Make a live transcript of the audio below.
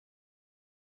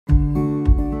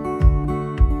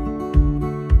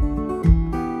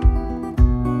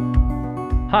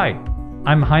Hi,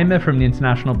 I'm Jaime from the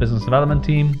International Business Development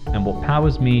Team, and what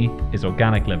powers me is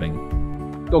organic living.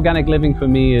 Organic living for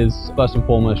me is first and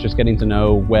foremost just getting to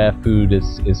know where food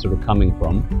is sort of coming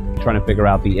from, trying to figure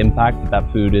out the impact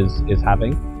that food is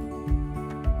having.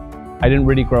 I didn't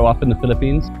really grow up in the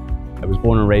Philippines. I was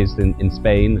born and raised in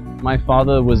Spain. My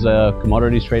father was a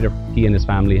commodities trader. He and his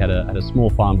family had a small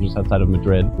farm just outside of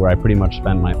Madrid, where I pretty much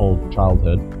spent my whole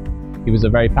childhood. He was a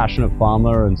very passionate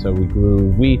farmer, and so we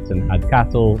grew wheat and had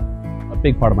cattle. A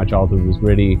big part of my childhood was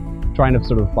really trying to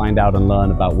sort of find out and learn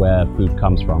about where food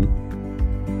comes from.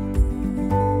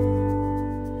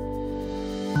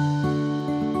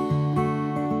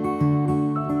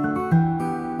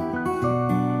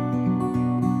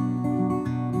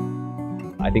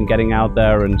 I think getting out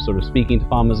there and sort of speaking to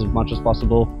farmers as much as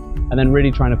possible, and then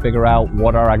really trying to figure out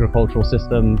what our agricultural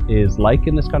system is like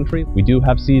in this country. We do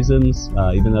have seasons,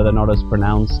 even though they're not as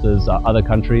pronounced as other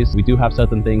countries. We do have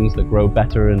certain things that grow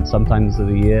better in some times of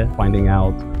the year. Finding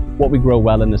out what we grow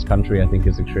well in this country, I think,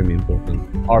 is extremely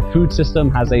important. Our food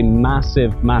system has a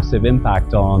massive, massive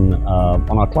impact on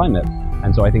our climate.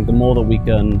 And so I think the more that we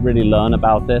can really learn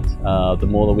about it, the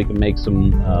more that we can make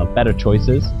some better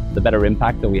choices, the better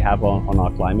impact that we have on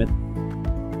our climate.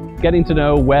 Getting to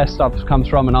know where stuff comes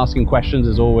from and asking questions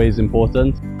is always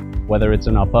important, whether it's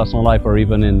in our personal life or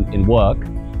even in work.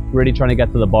 Really trying to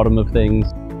get to the bottom of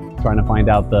things, trying to find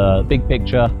out the big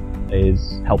picture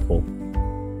is helpful.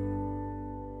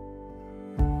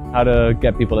 How to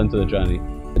get people into the journey.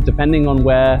 Depending on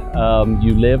where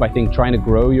you live, I think trying to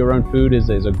grow your own food is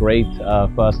a great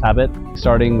first habit.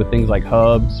 Starting with things like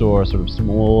herbs or sort of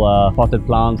small potted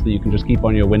plants that you can just keep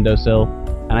on your windowsill.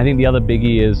 And I think the other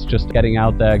biggie is just getting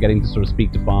out there, getting to sort of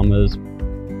speak to farmers,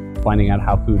 finding out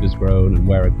how food is grown and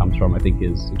where it comes from, I think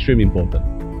is extremely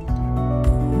important.